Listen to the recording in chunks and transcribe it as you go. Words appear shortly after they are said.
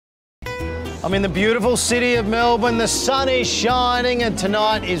I'm in the beautiful city of Melbourne. The sun is shining and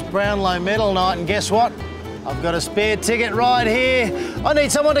tonight is Brownlow medal night. And guess what? I've got a spare ticket right here. I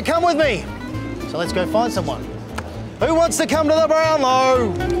need someone to come with me. So let's go find someone. Who wants to come to the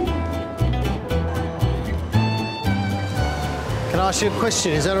Brownlow? Can I ask you a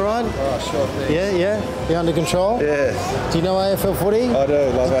question? Is that all right? Oh, sure thing. Yeah? You under control? Yes. Do you know AFL footy? I do,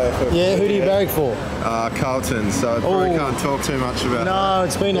 love AFL. Yeah, who do you barrack for? Carlton, so I probably can't talk too much about that. No,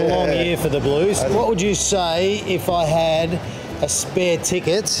 it's been a long year for the Blues. What would you say if I had a spare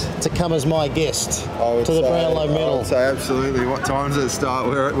ticket to come as my guest to the Brownlow medal? I would say absolutely. What time does it start?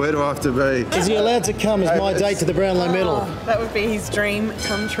 Where do I have to be? Is he allowed to come as my date to the Brownlow medal? That would be his dream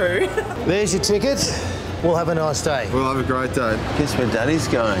come true. There's your ticket. We'll have a nice day. We'll have a great day. Guess where Daddy's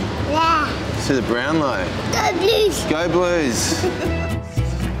going? Yeah. To the Brownlow. Go Blues. Go Blues.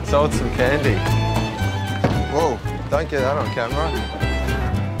 Sold some candy. Whoa, don't get that on camera.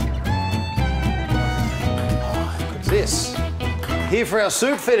 What's this? Here for our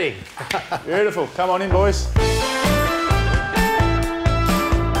suit fitting. Beautiful. Come on in, boys.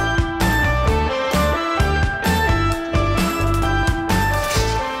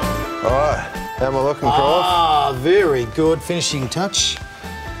 All right, how am I looking, Croft? Ah, very good finishing touch.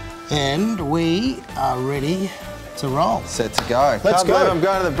 And we are ready to roll. Set to go. Let's go. I'm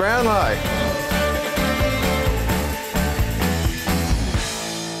going to the Brownlow.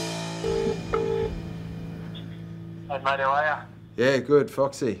 Hey mate, how are ya? Yeah, good,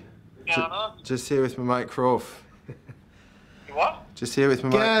 Foxy. What's going on? Just here with my mate Crawford. You what? Just here with my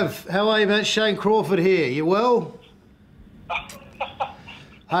mate. Gav, how are you, mate? Shane Crawford here. You well?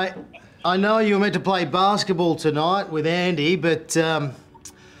 Hey, I know you were meant to play basketball tonight with Andy, but I'm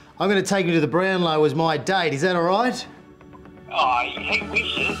going to take you to the Brownlow as my date. Is that all right? Oh, you heck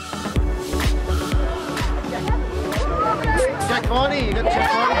wishes. Jack Viney, you got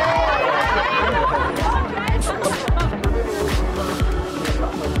Jack Viney?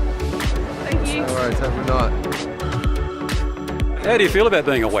 Thank you. No worries, have a night. How do you feel about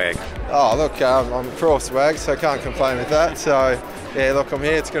being a wag? Oh, look, I'm Crawford's wag, so I can't complain with that. So, yeah, look, I'm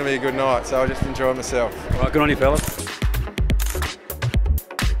here. It's going to be a good night, so I'll just enjoy myself. All right, good on you, fellas.